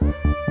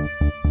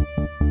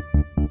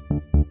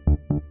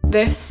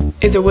This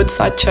is a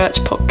Woodside Church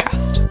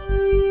podcast.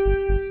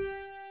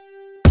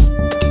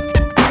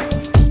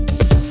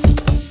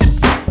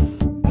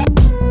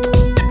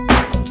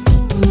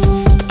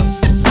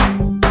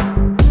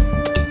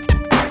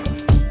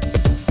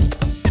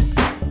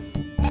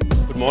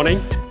 Good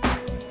morning.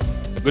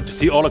 Good to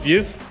see all of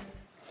you.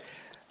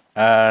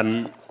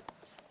 And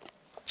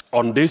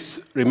on this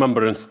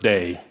Remembrance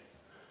Day,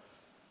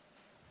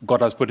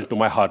 God has put into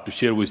my heart to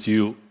share with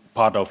you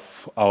part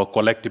of our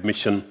collective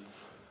mission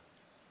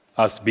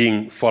as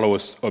being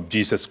followers of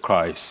Jesus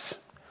Christ,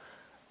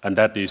 and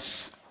that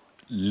is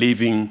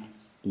living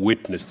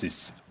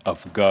witnesses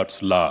of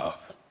God's love.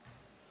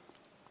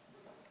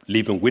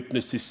 Living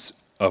witnesses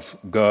of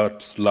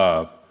God's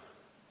love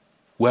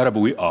wherever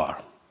we are,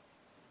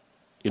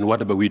 in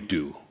whatever we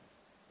do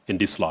in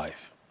this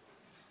life.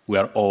 We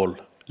are all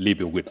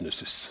living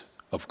witnesses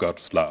of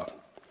God's love.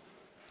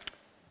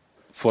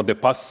 For the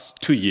past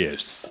 2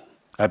 years,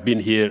 I've been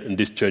here in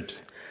this church.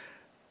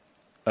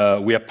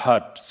 We have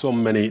heard so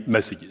many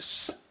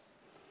messages,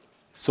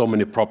 so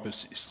many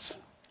prophecies,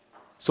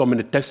 so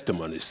many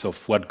testimonies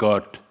of what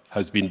God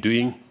has been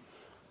doing,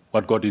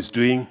 what God is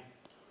doing,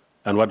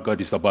 and what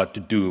God is about to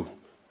do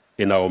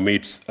in our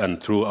midst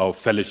and through our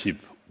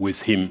fellowship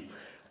with Him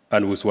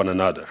and with one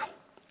another.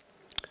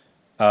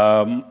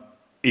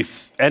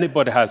 If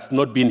anybody has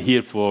not been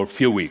here for a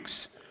few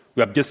weeks,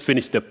 we have just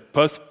finished the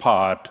first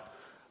part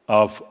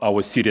of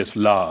our series,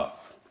 Love.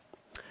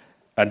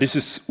 And this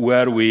is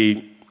where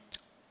we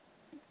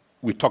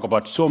talk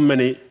about so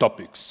many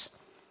topics,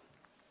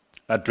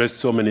 address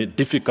so many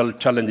difficult,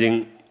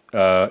 challenging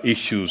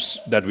issues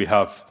that we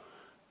have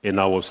in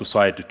our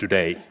society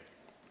today.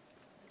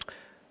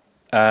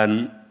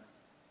 And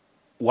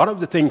one of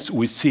the things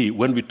we see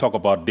when we talk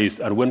about this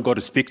and when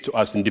God speaks to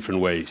us in different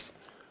ways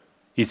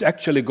is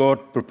actually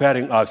God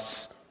preparing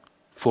us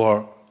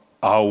for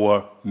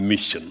our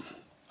mission,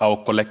 our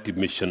collective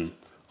mission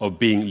of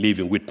being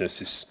living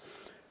witnesses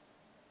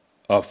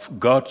of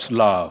God's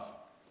love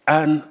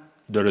and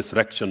the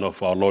resurrection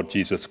of our Lord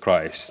Jesus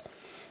Christ.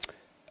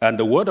 And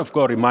the Word of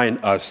God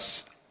reminds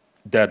us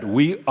that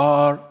we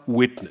are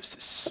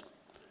witnesses.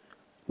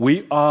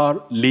 We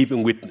are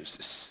living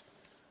witnesses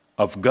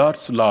of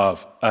God's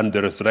love and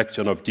the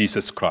resurrection of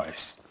Jesus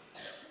Christ.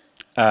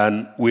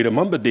 And we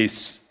remember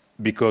this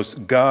because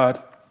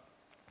God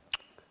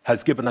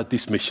has given us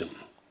this mission.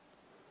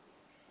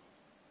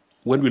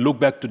 When we look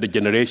back to the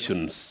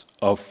generations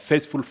of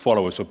faithful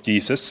followers of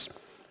Jesus,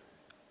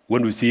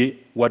 when we see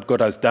what God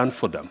has done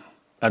for them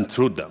and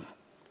through them,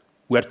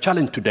 we are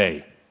challenged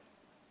today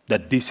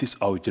that this is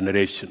our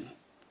generation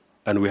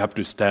and we have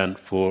to stand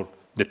for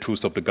the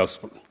truth of the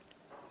gospel.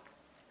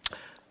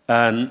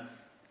 And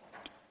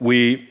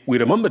we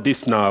remember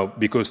this now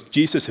because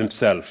Jesus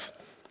himself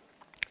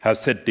has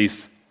said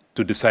this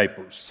to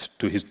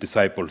his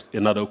disciples, in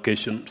another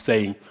occasion,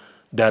 saying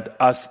that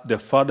as the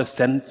Father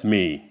sent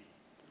me,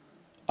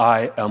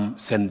 I am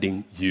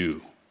sending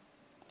you.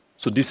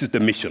 So this is the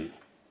mission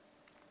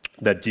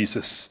that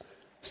Jesus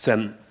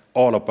sent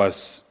all of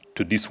us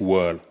to this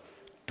world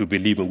to be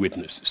living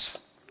witnesses.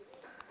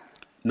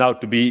 Now,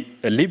 to be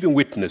a living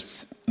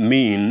witness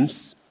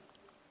means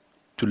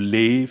to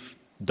live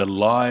the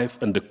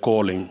life and the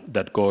calling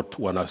that God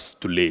wants us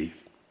to live.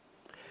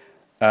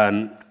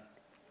 And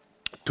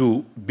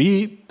to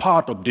be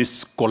part of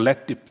this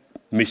collective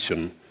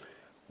mission,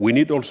 we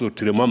need also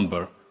to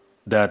remember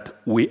that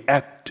we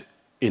act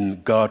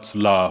in God's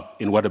love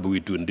in whatever we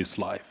do in this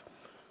life.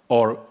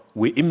 Or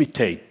we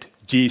imitate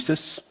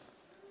Jesus,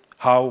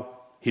 how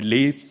he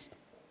lives,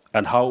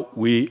 and how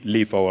we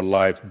live our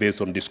life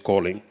based on this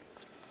calling.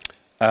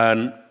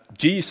 And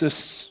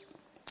Jesus'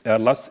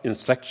 last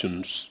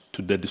instructions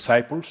to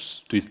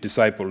his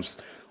disciples,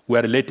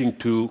 were relating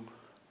to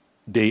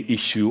the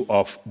issue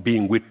of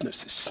being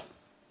witnesses.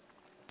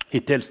 He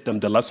tells them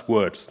the last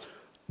words,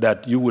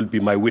 that you will be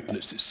my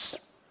witnesses.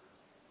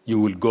 You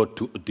will go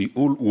to the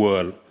whole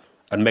world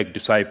and make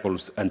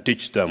disciples and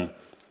teach them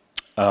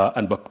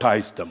and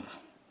baptize them.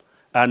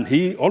 And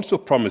he also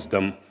promised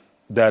them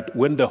that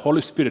when the Holy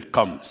Spirit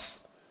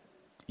comes,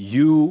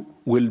 you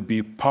will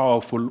be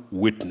powerful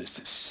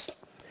witnesses.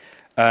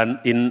 And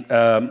in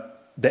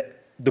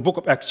the book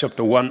of Acts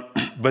chapter 1,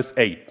 verse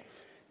 8,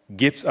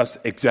 gives us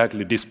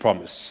exactly this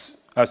promise,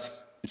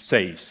 as it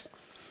says,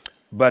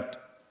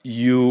 but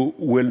you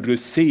will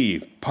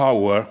receive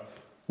power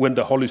when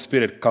the Holy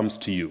Spirit comes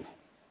to you.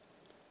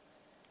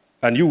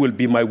 And you will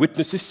be my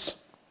witnesses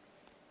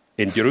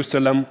in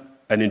Jerusalem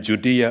and in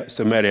Judea,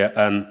 Samaria,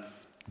 and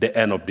the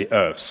end of the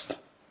earth.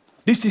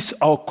 This is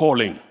our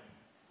calling.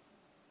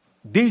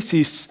 This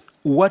is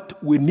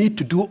what we need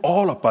to do,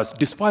 all of us,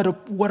 despite of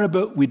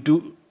whatever we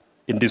do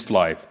in this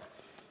life,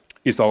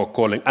 is our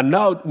calling. And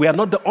now we are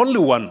not the only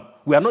one.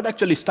 We are not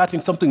actually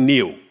starting something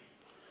new.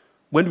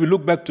 When we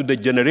look back to the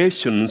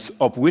generations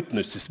of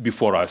witnesses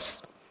before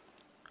us,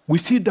 we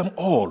see them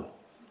all.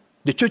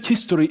 The church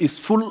history is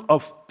full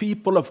of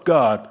people of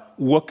God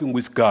working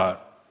with God.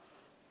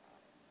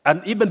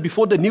 And even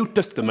before the New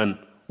Testament,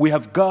 we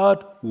have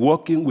God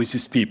working with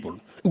his people.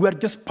 We are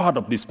just part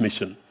of this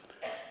mission.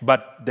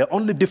 But the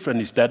only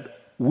difference is that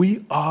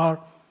we are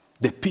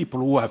the people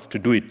who have to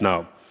do it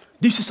now.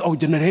 This is our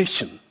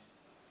generation.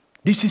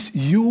 This is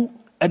you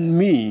and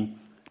me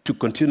to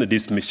continue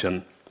this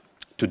mission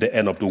to the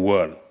end of the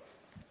world.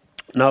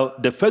 Now,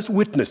 the first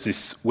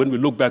witnesses, when we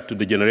look back to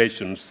the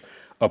generations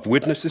of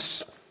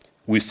witnesses,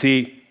 we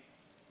see,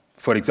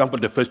 for example,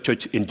 the first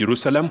church in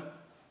Jerusalem,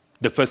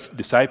 the first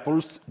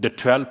disciples, the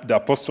 12, the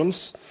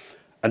apostles,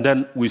 and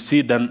then we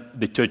see then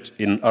the church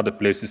in other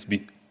places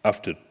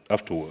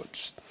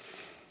afterwards.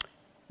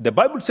 The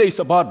Bible says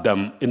about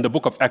them in the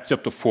book of Acts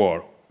chapter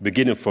 4,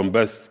 beginning from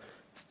verse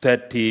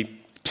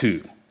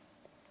 32.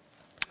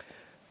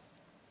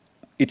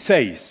 It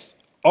says,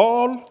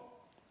 all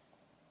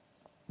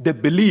the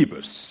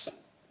believers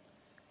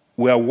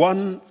were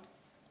one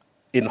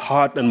in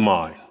heart and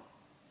mind.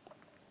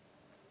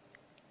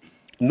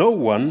 No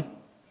one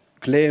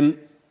claimed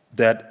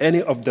that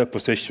any of their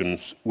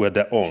possessions were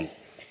their own,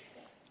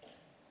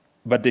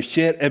 but they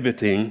shared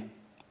everything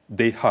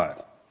they had.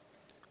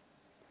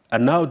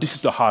 And now this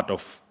is the heart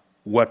of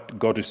what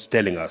God is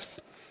telling us.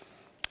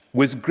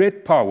 With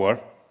great power,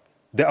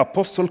 the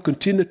apostle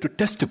continued to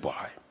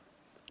testify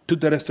to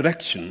the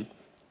resurrection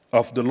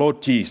of the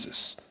Lord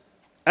Jesus,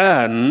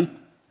 and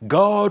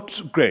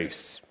God's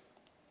grace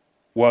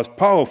was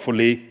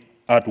powerfully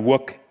at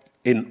work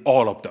in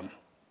all of them.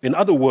 In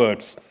other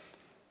words,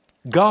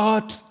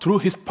 God, through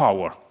his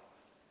power,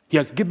 he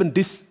has given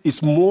this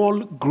small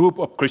group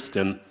of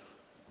Christians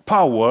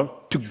power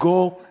to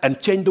go and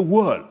change the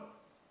world.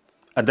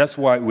 And that's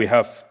why we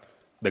have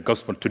the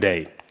gospel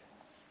today.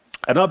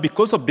 And now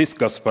because of this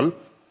gospel,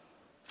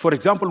 for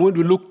example, when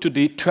we look to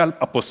the 12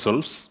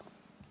 apostles,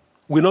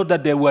 we know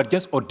that they were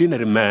just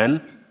ordinary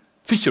men,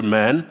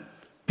 fishermen,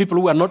 people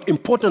who are not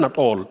important at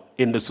all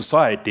in the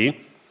society.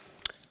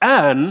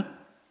 And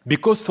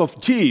because of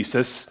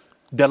Jesus,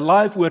 their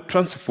lives were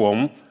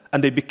transformed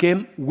and they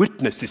became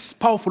witnesses,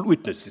 powerful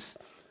witnesses,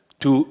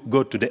 to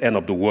go to the end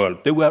of the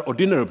world. They were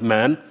ordinary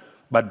men,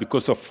 but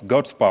because of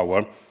God's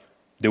power,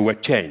 they were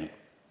changed.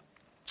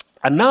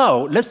 And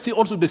now, let's see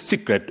also the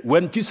secret.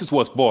 When Jesus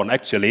was born,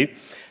 actually,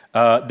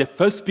 the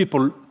first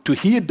people to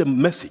hear the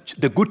message,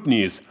 the good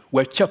news,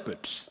 were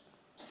shepherds.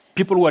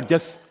 People who were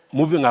just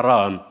moving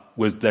around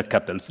with their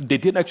cattle. They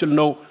didn't actually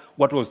know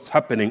what was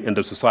happening in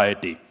the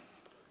society.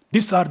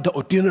 These are the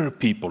ordinary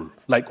people,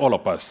 like all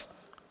of us,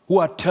 who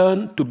are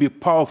turned to be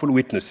powerful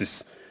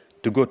witnesses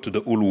to go to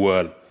the whole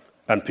world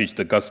and preach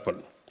the gospel.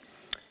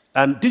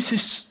 And this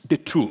is the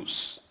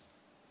truth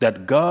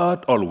that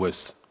God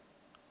always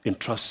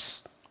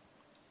entrusts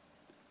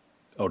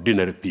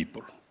ordinary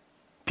people,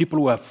 people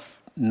who have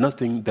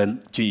nothing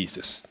than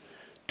Jesus,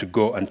 to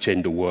go and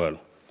change the world.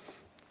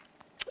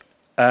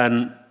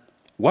 And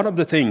one of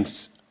the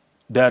things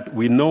that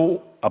we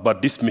know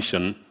about this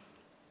mission,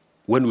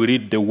 when we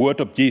read the word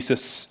of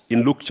Jesus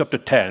in Luke chapter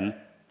 10,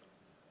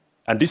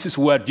 and this is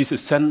where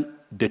Jesus sent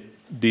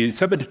the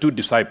 72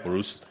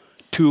 disciples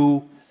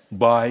 2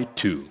 by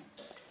 2.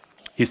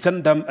 He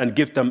sent them and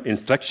gave them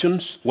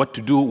instructions, what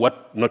to do,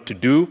 what not to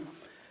do.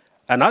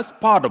 And as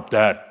part of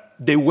that,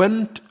 they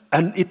went,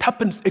 and it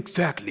happens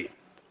exactly.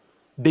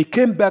 They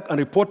came back and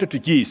reported to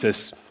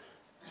Jesus.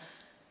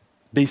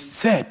 They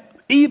said,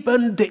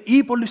 even the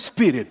evil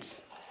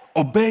spirits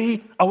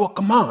obey our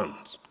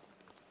commands.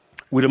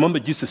 We remember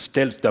Jesus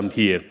tells them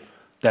here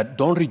that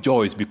don't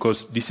rejoice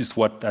because this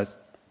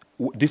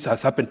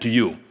has happened to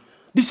you.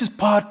 This is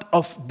part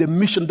of the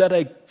mission that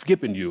I've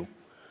given you.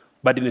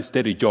 But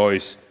instead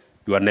rejoice,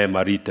 your name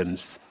are written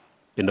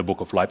in the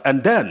book of life.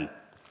 And then,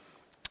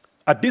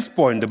 at this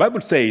point, the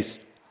Bible says,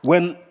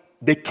 when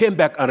they came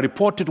back and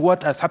reported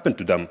what has happened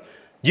to them,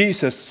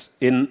 Jesus,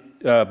 in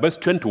verse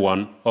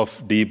 21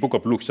 of the book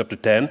of Luke chapter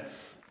 10,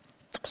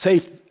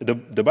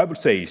 the Bible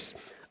says,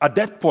 at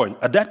that point,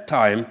 at that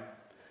time,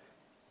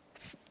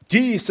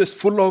 Jesus,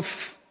 full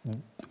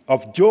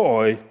of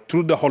joy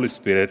through the Holy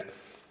Spirit,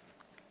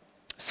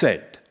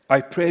 said,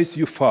 I praise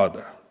you,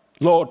 Father,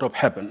 Lord of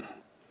heaven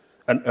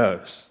and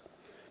earth,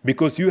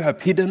 because you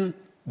have hidden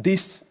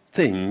these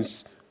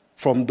things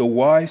from the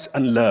wise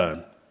and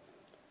learned,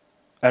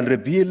 and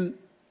reveal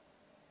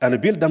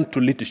them to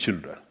little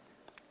children.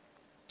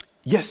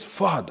 Yes,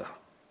 Father,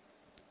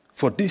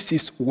 for this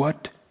is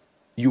what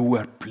you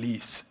were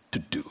pleased to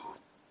do.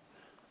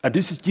 And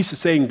this is Jesus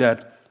saying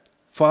that,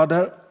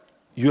 Father,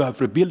 you have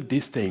revealed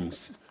these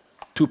things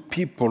to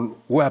people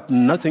who have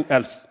nothing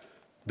else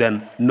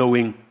than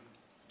knowing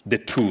the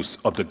truth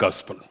of the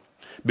gospel.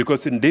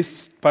 Because in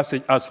this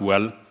passage as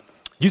well,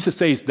 Jesus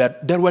says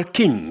that there were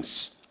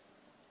kings,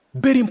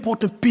 very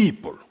important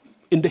people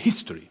in the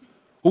history,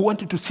 who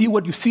wanted to see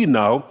what you see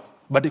now,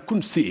 but they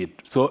couldn't see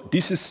it. So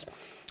this is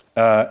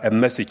a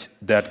message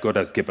that God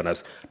has given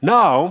us.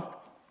 Now,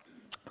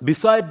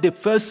 beside the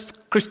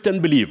first Christian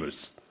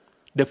believers,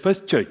 the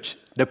first church,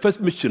 the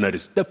first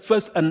missionaries, the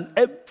first and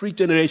every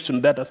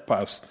generation that has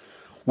passed,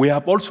 we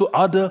have also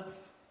other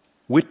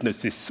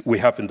witnesses we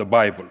have in the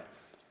Bible.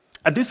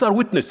 And these are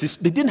witnesses.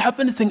 They didn't have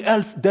anything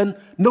else than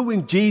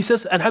knowing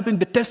Jesus and having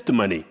the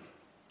testimony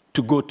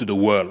to go to the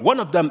world. One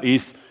of them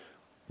is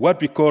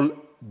what we call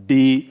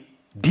the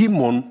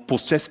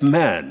demon-possessed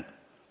man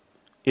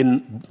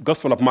in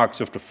Gospel of Mark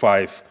chapter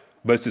 5,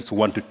 verses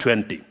 1 to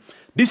 20.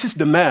 This is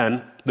the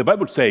man, the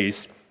Bible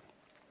says,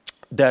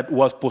 that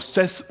was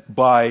possessed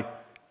by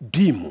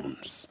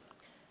demons,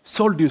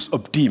 soldiers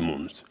of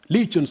demons,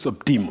 legions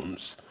of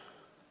demons.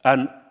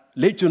 And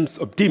legions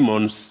of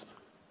demons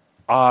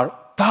are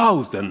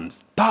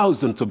thousands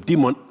of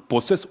demons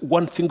possess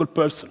one single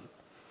person.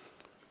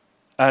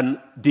 And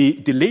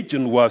the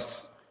legion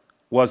was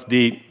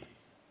the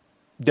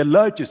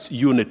largest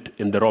unit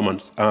in the Roman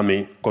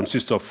army,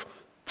 consists of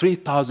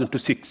 3,000 to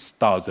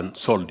 6,000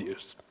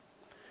 soldiers.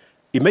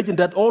 Imagine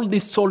that all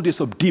these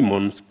soldiers of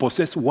demons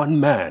possess one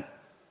man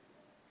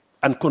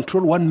and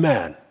control one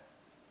man.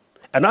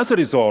 And as a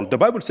result, the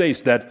Bible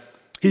says that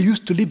he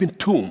used to live in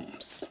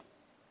tombs,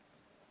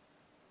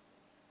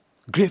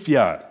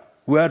 graveyard,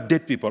 where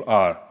dead people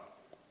are.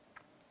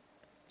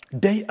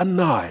 Day and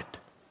night,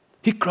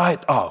 he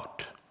cried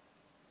out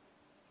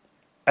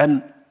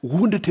and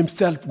wounded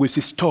himself with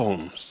his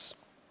stones.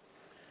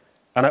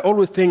 And I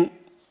always think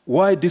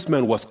why this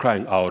man was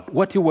crying out,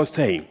 what he was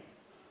saying.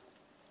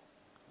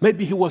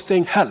 Maybe he was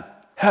saying, help,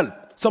 help,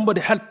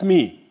 somebody help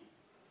me.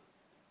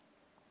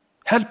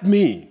 Help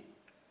me,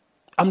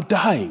 I'm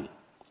dying.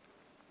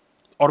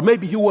 Or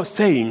maybe he was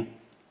saying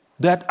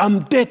that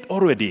I'm dead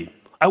already.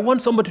 I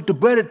want somebody to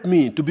bury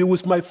me, to be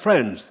with my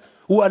friends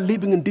who are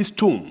living in these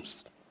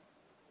tombs.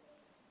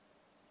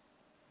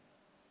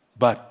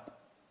 But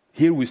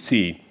here we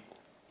see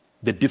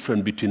the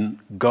difference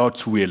between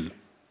God's will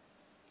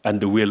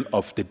and the will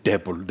of the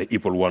devil, the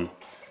evil one.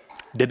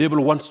 The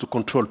devil wants to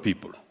control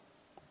people,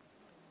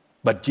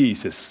 but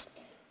Jesus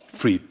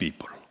freed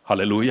people.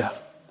 Hallelujah.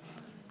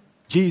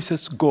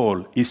 Jesus'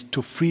 goal is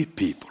to free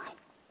people.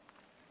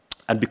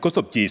 And because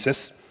of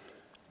Jesus,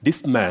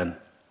 this man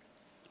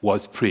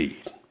was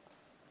freed.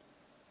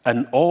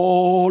 And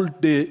all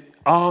the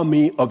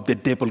army of the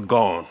devil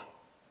gone.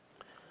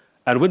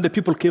 And when the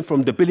people came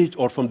from the village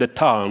or from the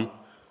town,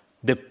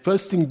 the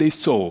first thing they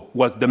saw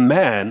was the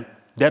man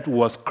that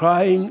was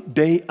crying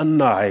day and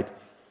night,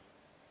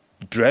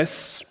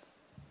 dressed,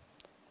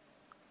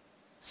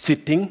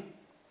 sitting,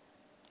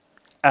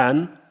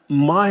 and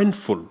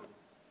mindful.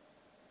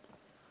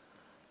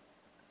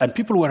 And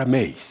people were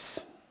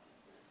amazed.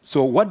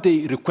 So what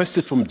they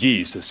requested from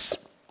Jesus,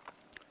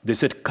 they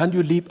said, can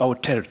you leave our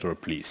territory,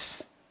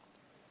 please?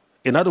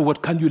 In other words,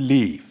 can you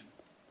leave?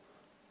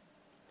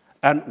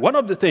 And one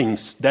of the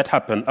things that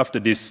happened after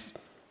this,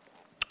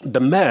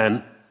 the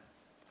man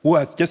who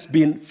has just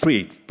been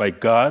freed by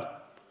God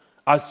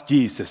asked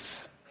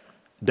Jesus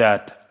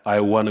that I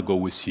want to go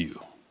with you.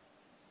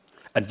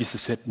 And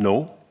Jesus said,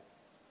 no.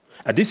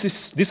 And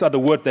these are the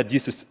words that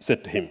Jesus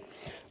said to him.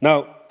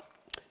 Now,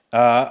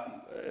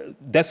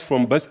 that's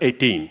from verse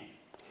 18.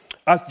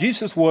 As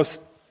Jesus was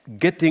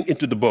getting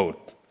into the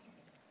boat,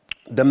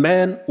 the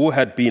man who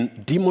had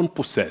been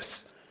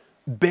demon-possessed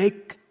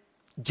begged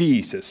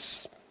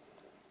Jesus.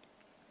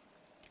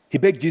 He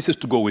begged Jesus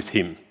to go with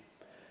him.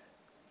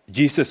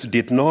 Jesus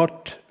did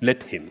not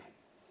let him,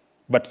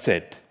 but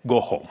said, go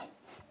home.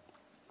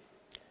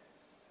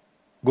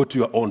 Go to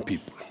your own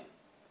people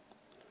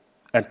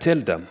and tell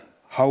them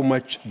how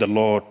much the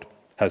Lord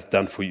has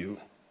done for you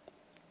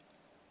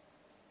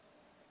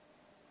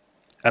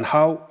and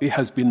how he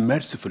has been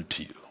merciful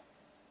to you.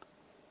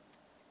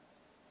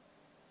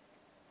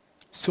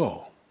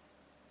 So,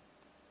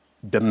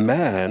 the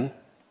man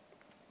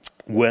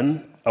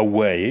went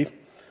away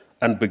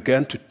and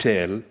began to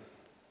tell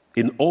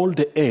in all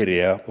the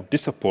area of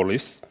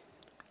Decapolis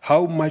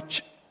how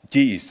much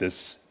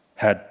Jesus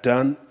had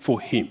done for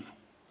him.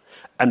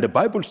 And the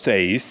Bible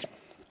says,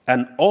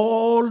 and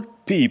all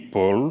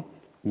people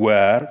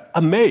were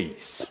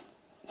amazed.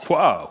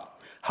 Wow,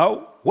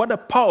 what a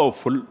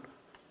powerful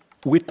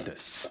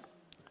witness.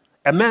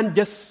 A man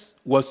just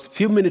was a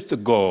few minutes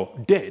ago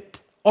dead,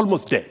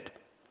 almost dead,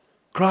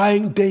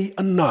 crying day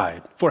and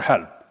night for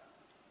help.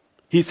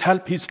 He's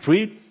helped, he's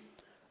freed,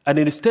 and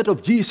instead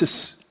of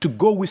Jesus to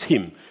go with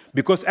him,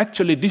 because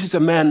actually this is a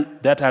man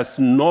that has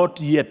not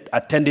yet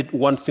attended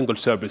one single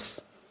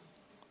service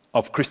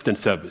of Christian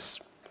service,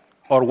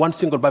 or one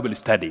single Bible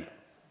study,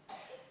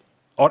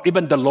 or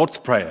even the Lord's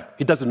Prayer.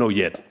 He doesn't know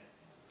yet.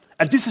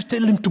 And Jesus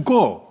tells him to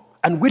go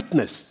and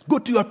witness. Go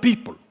to your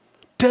people.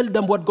 Tell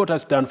them what God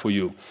has done for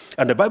you.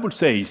 And the Bible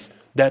says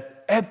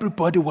that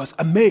everybody was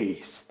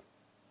amazed.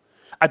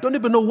 I don't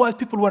even know why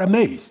people were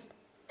amazed.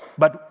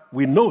 But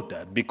we know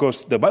that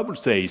because the Bible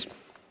says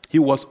he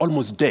was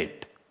almost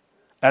dead.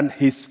 And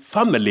his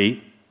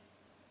family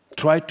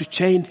tried to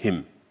chain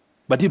him.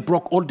 But he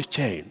broke all the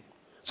chain.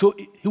 So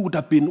he would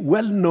have been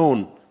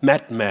well-known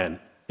madman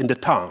in the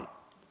town.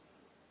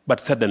 But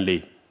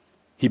suddenly,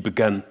 he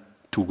began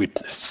to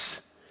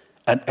witness.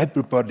 And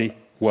everybody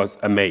was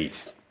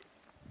amazed.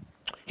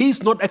 He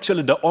is not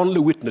actually the only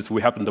witness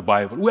we have in the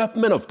Bible. We have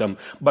many of them.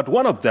 But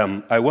one of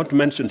them I want to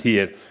mention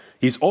here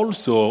is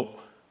also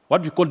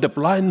what we call the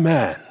blind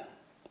man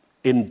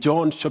in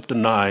John chapter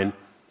 9,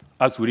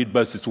 as we read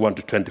verses 1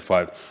 to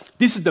 25.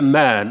 This is the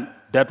man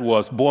that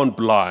was born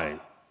blind.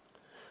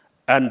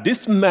 And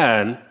this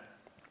man,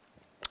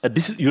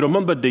 you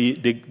remember the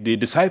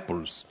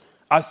disciples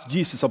asked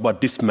Jesus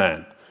about this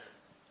man.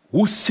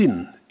 Whose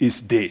sin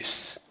is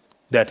this,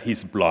 that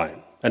he's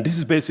blind? And this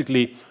is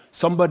basically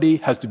somebody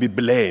has to be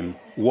blamed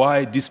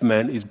why this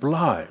man is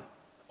blind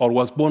or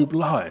was born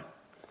blind.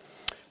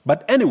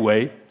 But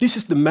anyway, this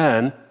is the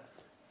man,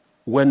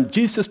 when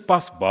Jesus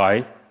passed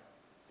by,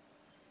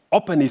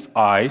 opened his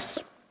eyes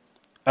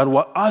and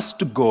were asked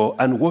to go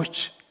and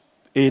wash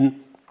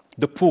in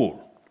the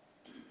pool.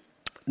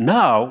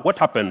 Now, what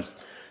happens?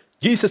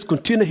 Jesus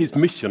continued his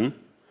mission,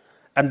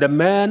 and the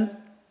man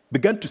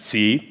began to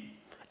see,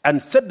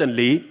 and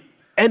suddenly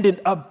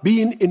ended up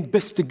being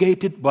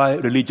investigated by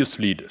religious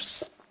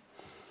leaders,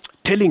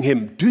 telling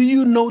him, "Do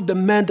you know the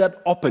man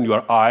that opened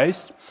your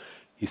eyes?"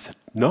 He said,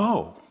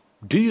 "No."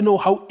 "Do you know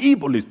how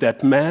evil is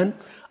that man?"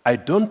 "I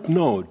don't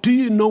know." "Do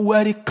you know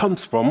where he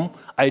comes from?"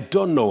 "I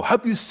don't know."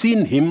 "Have you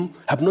seen him?"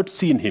 "Have not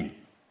seen him."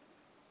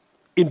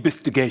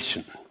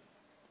 Investigation.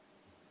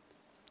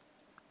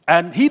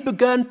 And he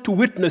began to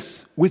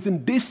witness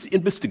within this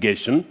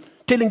investigation,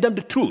 telling them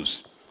the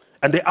truth.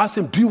 And they asked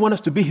him, "Do you want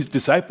us to be his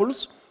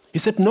disciples?" He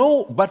said,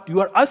 "No, but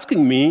you are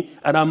asking me,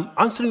 and I'm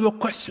answering your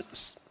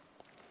questions."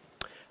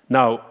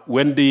 Now,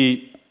 when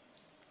the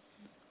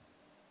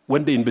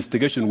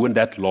investigation went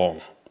that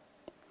long,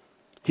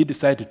 he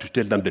decided to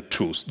tell them the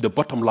truth, the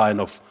bottom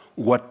line of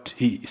what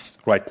he is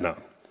right now.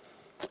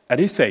 And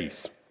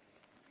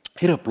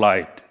he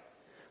replied,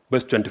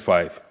 verse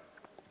 25,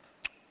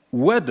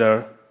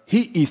 "Whether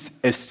he is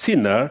a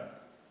sinner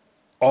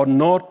or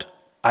not,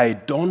 I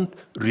don't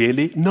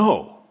really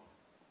know."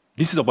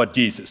 This is about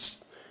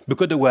Jesus,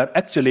 because they were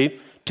actually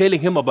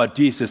telling him about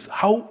Jesus.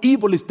 How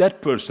evil is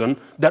that person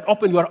that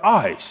opened your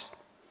eyes?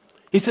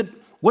 He said,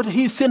 whether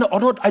he is a sinner or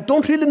not, I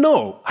don't really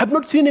know. I have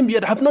not seen him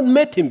yet. I have not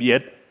met him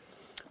yet.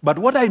 But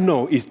what I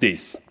know is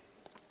this.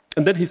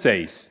 And then he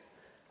says,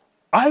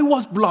 "I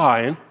was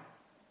blind,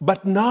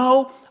 but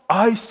now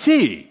I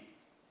see."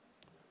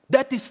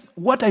 That is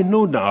what I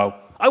know now.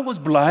 I was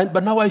blind,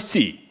 but now I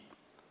see.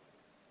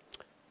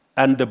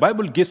 And the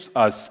Bible gives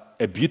us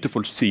a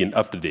beautiful scene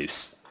after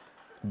this.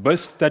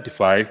 Verse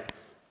 35,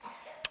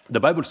 the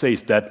Bible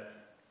says that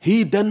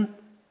he then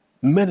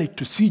managed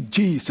to see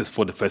Jesus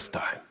for the first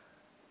time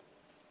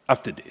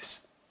after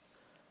this.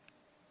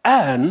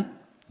 And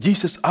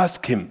Jesus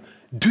asked him,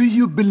 "Do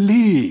you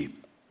believe?"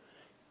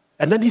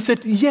 And then he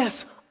said,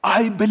 "Yes,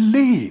 I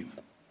believe."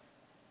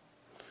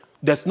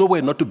 There's no way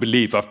not to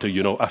believe after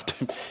your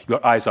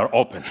eyes are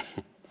open.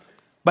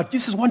 But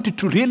Jesus wanted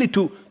to really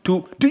do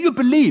you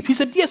believe? He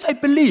said, "Yes, I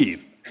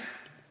believe."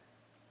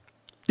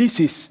 This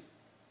is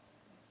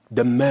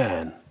the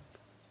man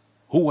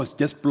who was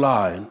just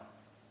blind,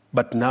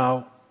 but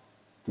now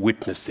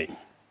witnessing.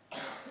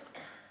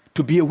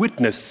 To be a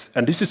witness,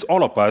 and this is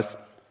all of us,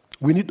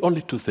 we need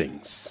only two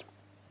things.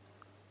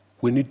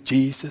 We need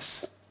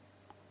Jesus.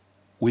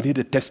 We need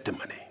a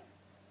testimony.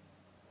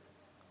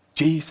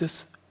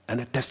 Jesus and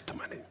a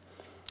testimony.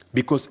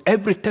 Because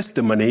every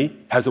testimony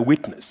has a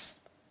witness.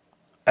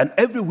 And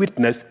every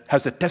witness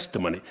has a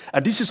testimony.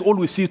 And this is all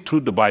we see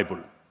through the Bible.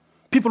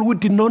 People who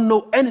did not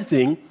know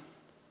anything,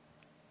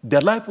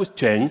 their life was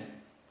changed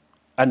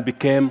and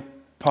became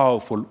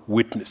powerful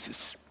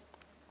witnesses.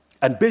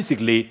 And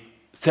basically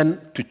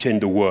sent to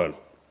change the world.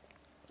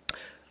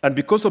 And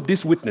because of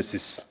these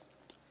witnesses,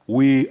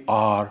 we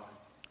are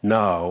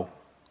now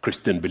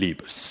Christian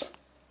believers.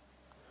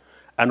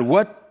 And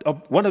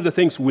one of the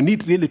things we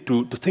need really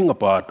to think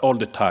about all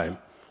the time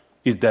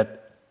is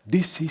that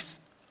this is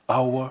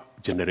our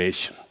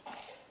generation.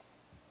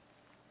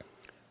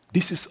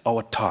 This is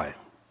our time.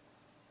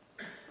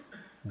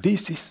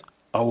 This is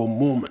our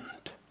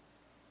moment.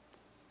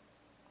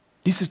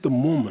 This is the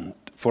moment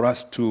for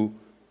us to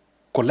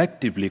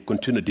collectively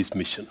continue this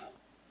mission.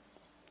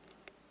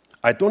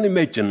 I don't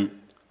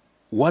imagine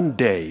one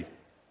day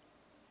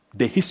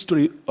the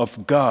history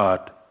of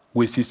God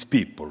with his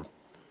people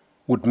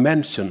would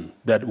mention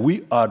that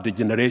we are the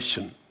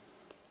generation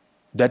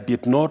that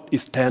did not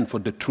stand for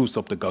the truth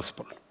of the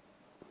gospel.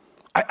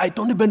 I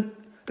don't even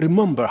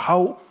remember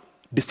how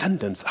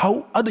descendants,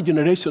 how other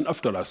generations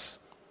after us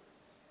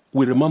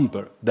will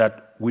remember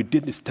that we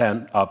didn't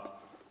stand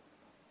up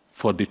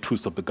for the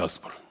truth of the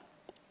gospel.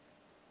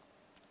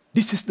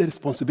 This is the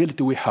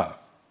responsibility we have.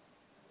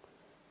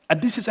 And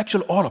this is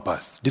actually all of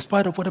us,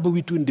 despite of whatever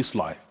we do in this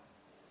life.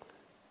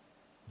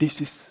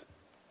 This is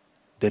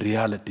the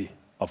reality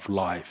of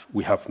life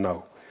we have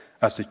now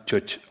as a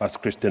church, as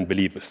Christian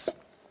believers.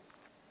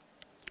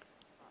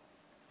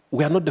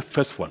 We are not the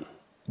first one,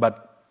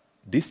 but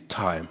this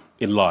time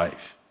in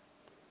life,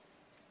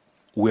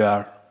 we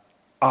are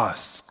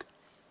asked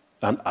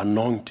and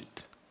anointed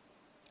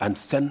and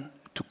sent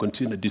to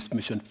continue this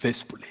mission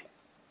faithfully.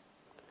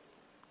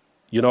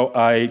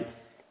 I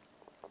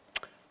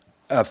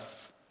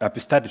have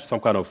studied some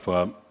kind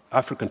of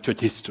African church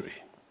history.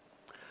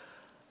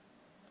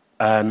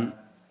 And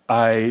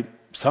I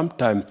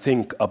sometimes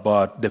think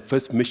about the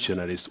first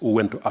missionaries who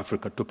went to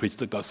Africa to preach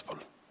the gospel.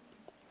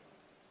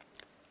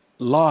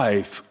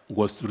 Life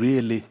was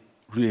really,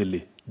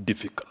 really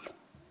difficult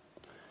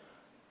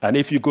And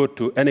if you go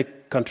to any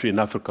country in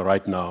Africa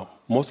right now,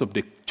 most of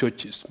the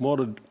churches,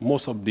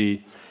 most of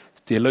the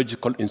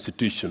theological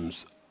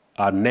institutions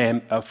are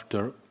named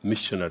after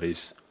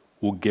missionaries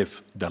who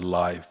gave their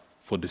life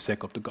for the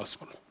sake of the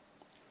gospel.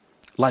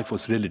 Life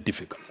was really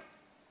difficult.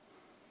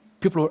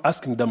 People were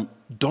asking them,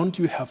 don't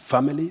you have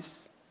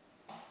families?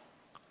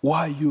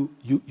 Why you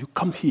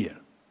come here?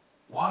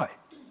 Why?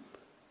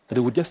 And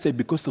they would just say,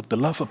 because of the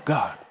love of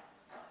God.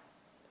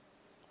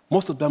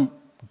 Most of them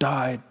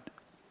died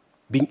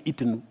being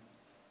eaten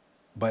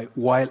by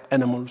wild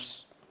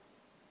animals,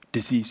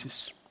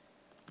 diseases,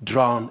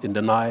 drowned in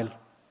the Nile.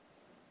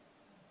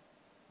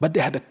 But they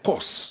had a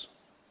cause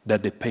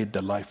that they paid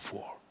their life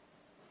for,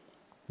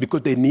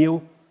 because they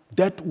knew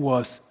that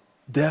was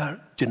their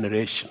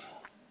generation.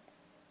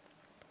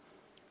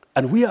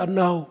 And we are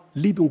now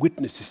living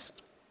witnesses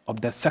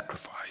of their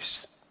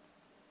sacrifice.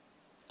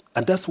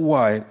 And that's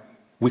why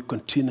we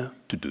continue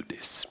to do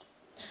this.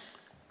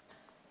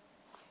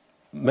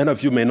 Many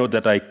of you may know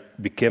that I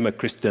became a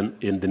Christian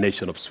in the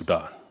nation of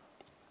Sudan.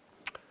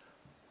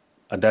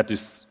 And that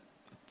is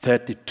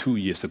 32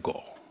 years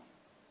ago.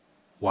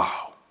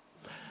 Wow.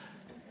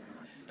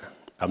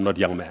 I'm not a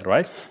young man,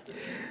 right?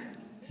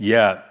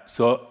 Yeah,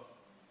 so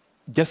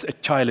just a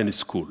child in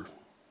school.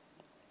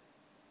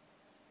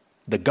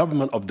 The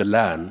government of the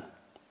land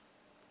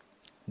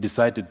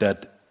decided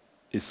that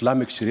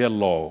Islamic Sharia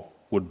law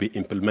would be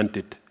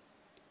implemented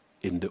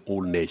in the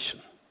whole nation.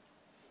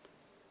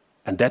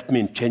 And that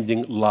means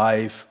changing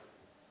life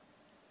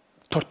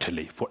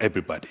totally for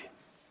everybody.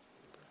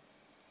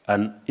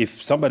 And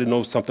if somebody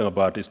knows something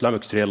about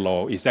Islamic Sharia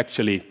law, it's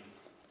actually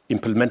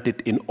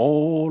implemented in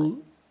all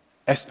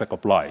aspects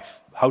of life: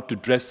 how to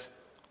dress,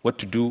 what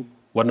to do,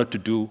 what not to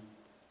do,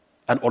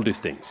 and all these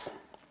things.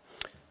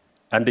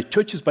 And the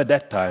churches by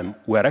that time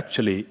were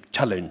actually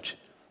challenged,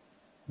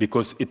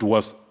 because it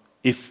was,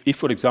 if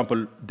for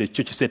example, the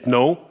churches said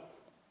no,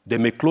 they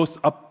may close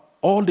up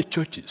all the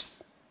churches.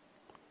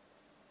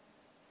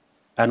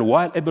 And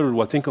while everyone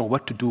was thinking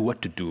what to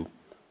do,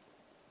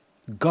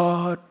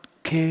 God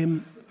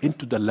came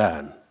into the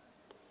land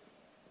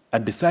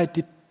and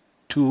decided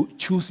to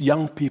choose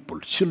young people,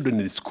 children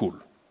in the school,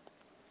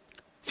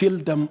 fill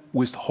them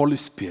with Holy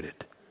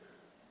Spirit,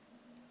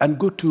 and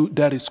go to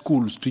their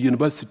schools, to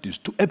universities,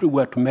 to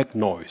everywhere to make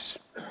noise.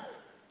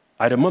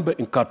 I remember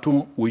in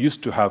Khartoum, we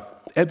used to have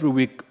every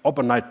week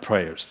overnight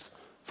prayers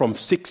from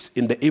 6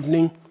 in the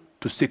evening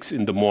to 6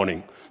 in the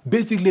morning,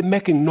 basically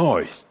making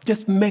noise,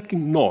 just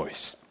making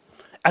noise.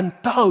 And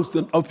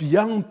thousands of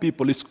young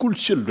people, school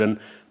children,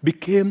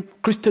 became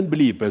Christian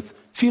believers,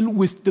 filled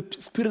with the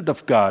Spirit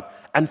of God,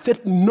 and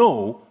said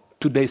no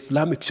to the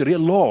Islamic Sharia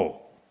law.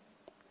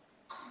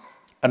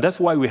 And that's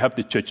why we have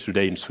the church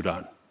today in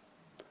Sudan.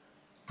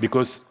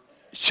 Because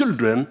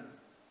children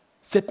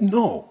said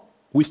no,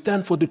 we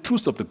stand for the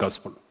truth of the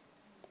gospel.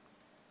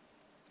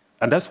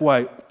 And that's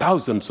why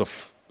thousands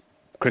of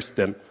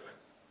Christians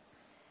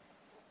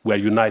were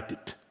united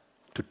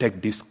to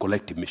take this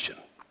collective mission.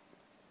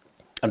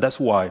 And that's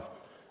why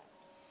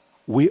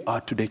we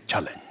are today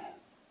challenged.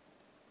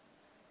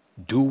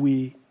 Do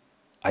we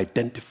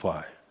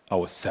identify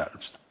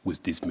ourselves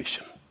with this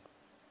mission?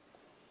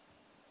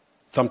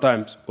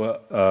 Sometimes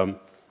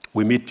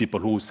we meet people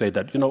who say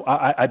that,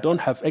 I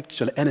don't have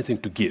actually anything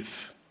to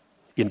give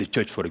in the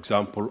church, for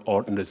example,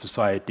 or in the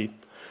society,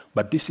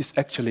 but this is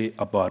actually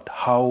about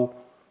how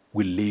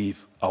we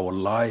live our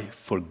life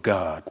for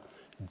God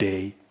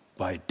day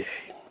by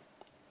day.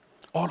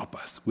 All of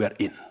us, we are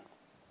in.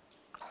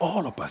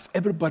 All of us,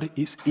 everybody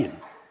is in.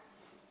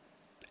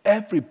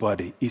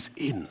 Everybody is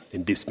in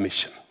this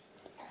mission.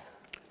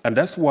 And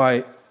that's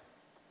why,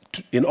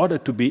 in order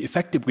to be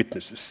effective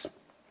witnesses,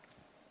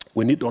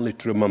 we need only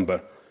to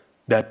remember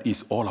that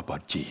it's all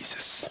about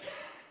Jesus.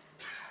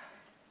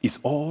 It's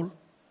all,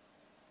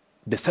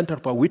 the center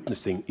of our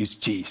witnessing is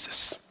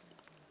Jesus.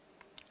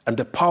 And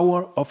the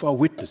power of our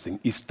witnessing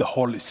is the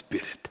Holy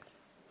Spirit.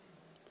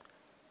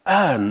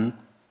 And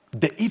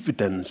the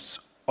evidence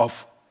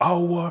of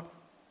our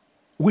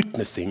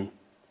witnessing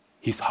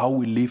is how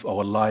we live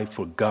our life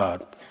for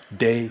God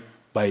day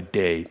by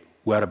day,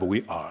 wherever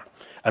we are.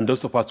 And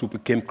those of us who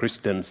became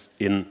Christians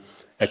in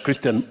a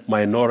Christian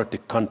minority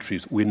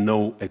countries, we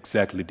know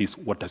exactly this.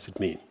 What does it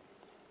mean?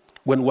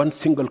 When one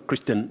single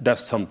Christian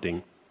does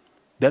something,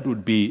 that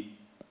would be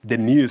the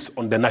news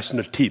on the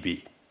national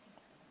TV.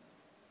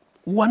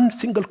 One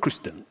single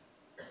Christian,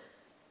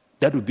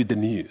 that would be the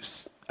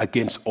news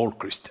against all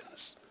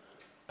Christians.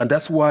 And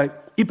that's why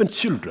even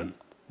children,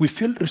 we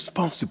feel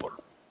responsible.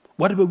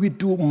 Whatever we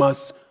do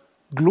must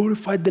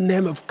glorify the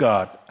name of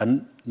God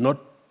and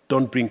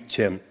don't bring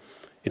shame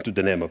into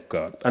the name of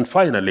God. And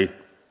finally,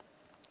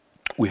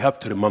 we have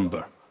to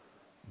remember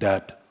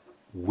that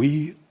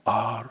we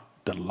are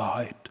the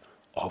light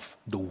of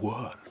the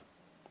world.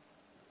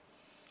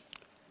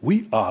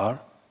 We are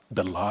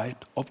the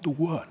light of the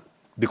world.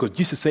 Because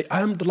Jesus said,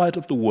 I am the light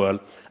of the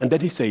world. And then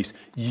he says,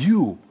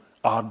 you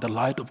are the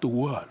light of the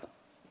world.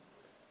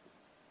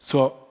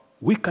 So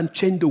we can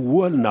change the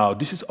world now.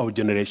 This is our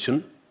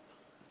generation.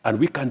 And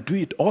we can do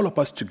it, all of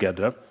us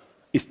together.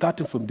 is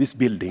starting from this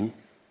building,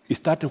 is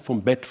starting from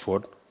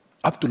Bedford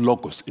up to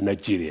Lagos in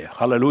Nigeria.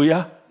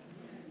 Hallelujah.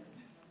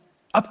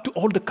 Up to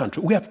all the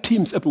country. We have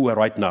teams everywhere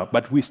right now,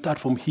 but we start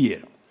from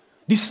here.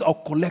 This is our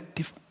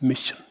collective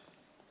mission.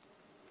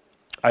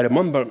 I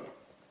remember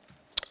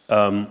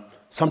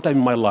sometime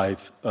in my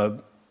life,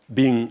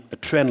 being a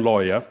trained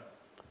lawyer,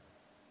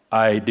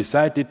 I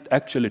decided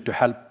actually to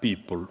help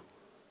people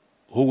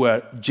who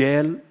were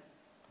jailed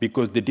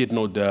because they didn't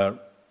know their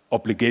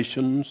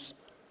obligations,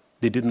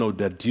 they didn't know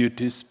their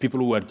duties, people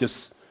who were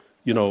just,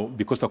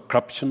 because of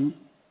corruption,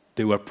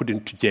 they were put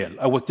into jail.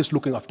 I was just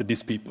looking after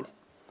these people.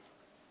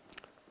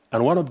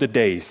 And one of the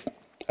days,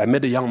 I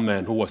met a young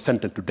man who was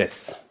sentenced to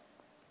death.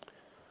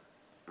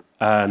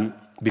 And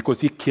because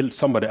he killed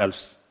somebody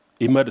else,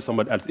 he murdered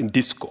somebody else in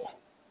disco.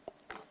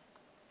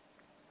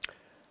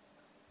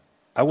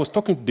 I was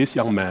talking to this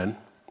young man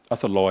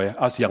as a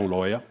young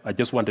lawyer. I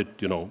just wanted,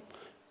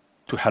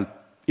 to help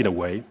in a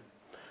way.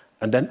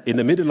 And then in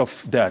the middle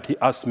of that, he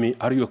asked me,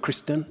 "Are you a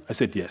Christian?" I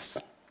said, "Yes."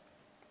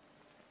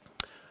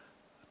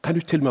 "Can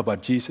you tell me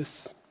about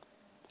Jesus?"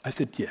 I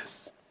said,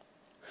 "Yes."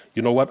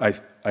 You know what?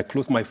 I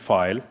closed my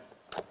file.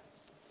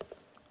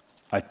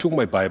 I took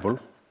my Bible,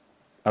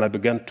 and I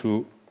began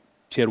to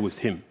share with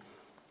him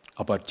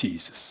about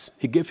Jesus.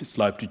 He gave his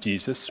life to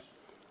Jesus,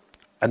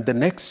 and the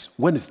next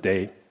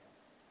Wednesday,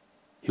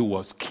 he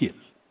was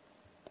killed.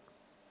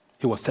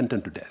 He was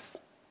sentenced to death.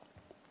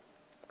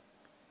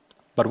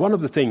 But one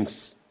of the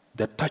things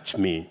that touched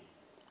me,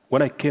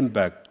 when I came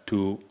back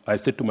I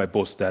said to my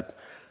boss that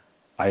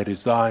I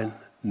resign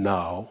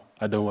now.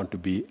 I don't want to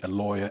be a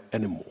lawyer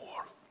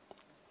anymore.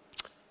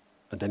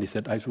 And then he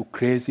said, "Are you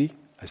crazy?"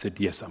 I said,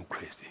 "Yes, I'm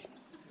crazy.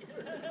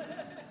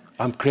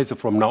 I'm crazy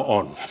from now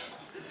on.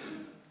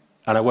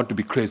 And I want to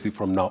be crazy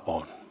from now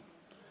on."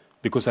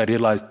 Because I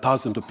realized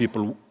thousands of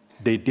people,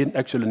 they didn't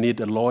actually need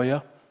a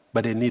lawyer,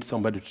 but they need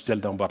somebody to tell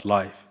them about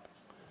life.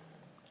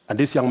 And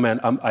this young man,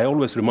 I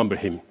always remember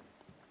him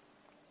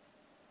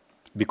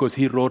because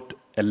he wrote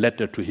a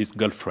letter to his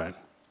girlfriend.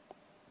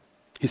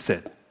 He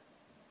said,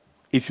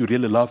 "If you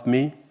really love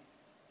me,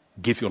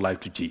 give your life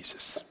to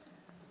Jesus."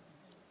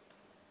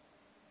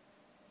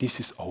 This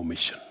is our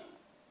mission.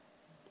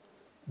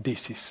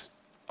 This is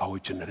our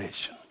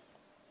generation.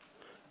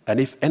 And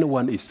if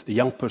anyone is a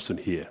young person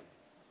here,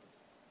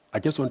 I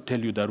just want to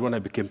tell you that when I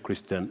became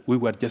Christian, we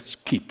were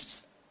just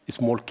kids,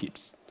 small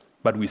kids,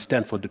 but we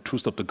stand for the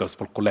truth of the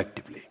gospel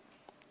collectively.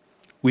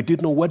 We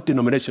didn't know what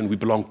denomination we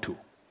belonged to.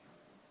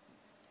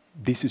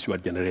 This is your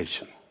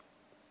generation.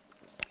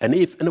 And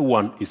if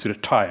anyone is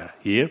retired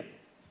here,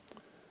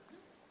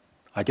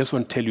 I just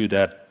want to tell you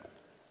that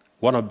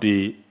one of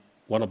the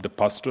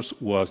pastors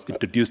was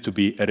introduced to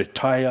be a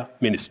retired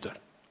minister.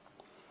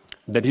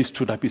 Then he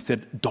stood up, he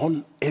said,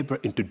 "Don't ever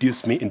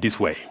introduce me in this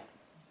way.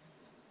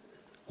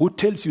 Who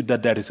tells you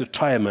that there is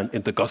retirement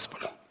in the gospel?"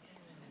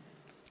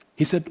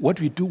 He said, "What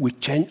we do, we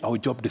change our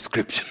job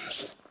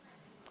descriptions.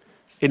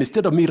 And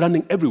instead of me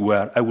running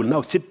everywhere, I will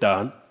now sit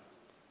down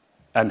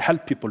and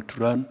help people to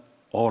run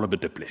all over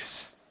the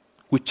place.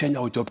 We change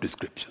our job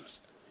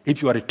descriptions.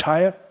 If you are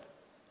retired,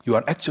 you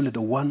are actually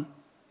the one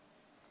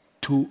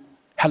to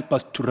help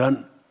us to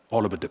run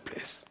all over the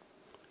place.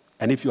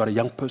 And if you are a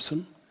young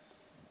person,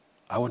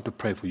 I want to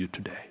pray for you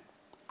today.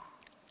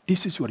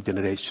 This is your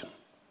generation.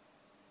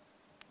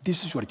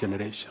 This is your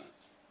generation.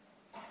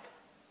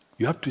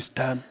 You have to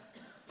stand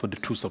for the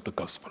truth of the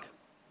gospel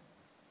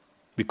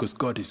because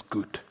God is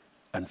good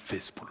and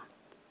faithful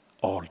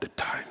all the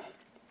time.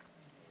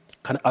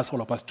 Can I ask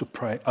all of us to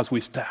pray as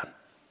we stand?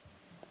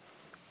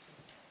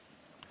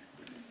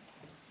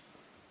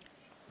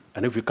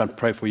 And if we can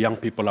pray for young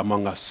people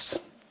among us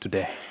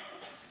today,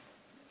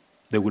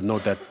 they will know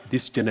that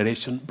this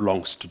generation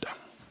belongs to them.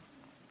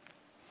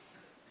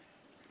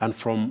 And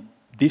from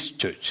this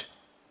church,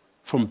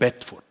 from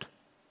Bedford,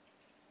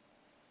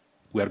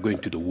 we are going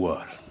to the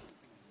world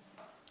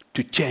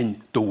to change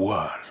the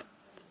world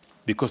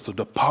because of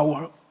the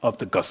power of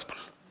the gospel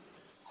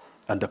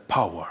and the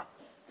power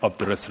of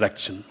the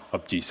resurrection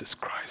of Jesus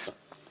Christ.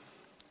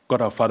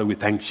 God our Father, we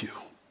thank you.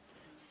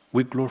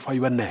 We glorify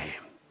your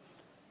name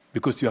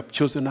because you have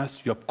chosen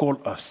us, you have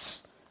called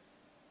us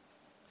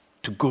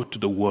to go to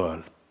the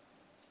world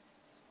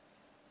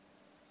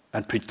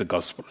and preach the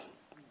gospel.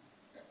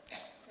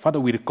 Father,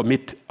 we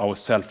recommit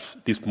ourselves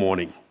this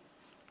morning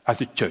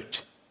as a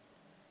church.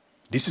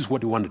 This is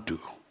what we want to do.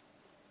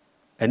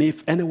 And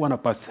if any one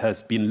of us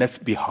has been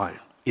left behind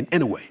in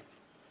any way,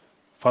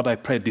 Father, I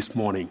pray this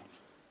morning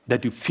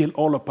that you fill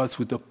all of us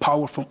with the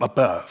power from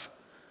above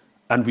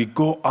and we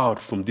go out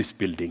from this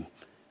building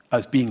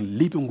as being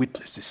living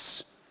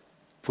witnesses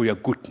for your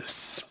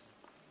goodness.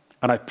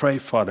 And I pray,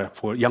 Father,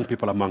 for young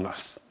people among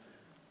us,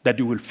 that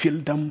you will fill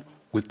them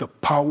with the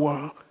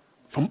power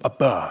from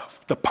above,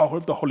 the power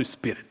of the Holy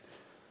Spirit,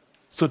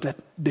 so that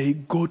they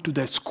go to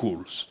their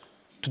schools,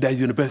 to their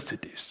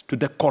universities, to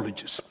their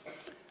colleges,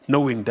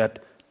 knowing that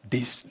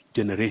this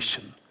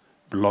generation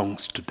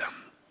belongs to them.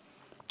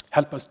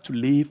 Help us to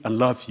live and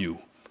love you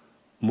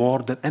more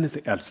than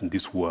anything else in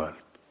this world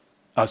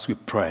as we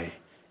pray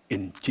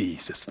in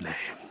Jesus'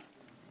 name.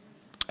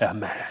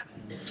 Amen.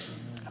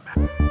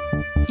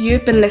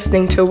 You've been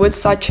listening to a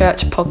Woodside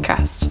Church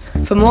podcast.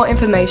 For more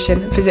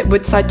information, visit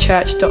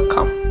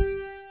woodsidechurch.com.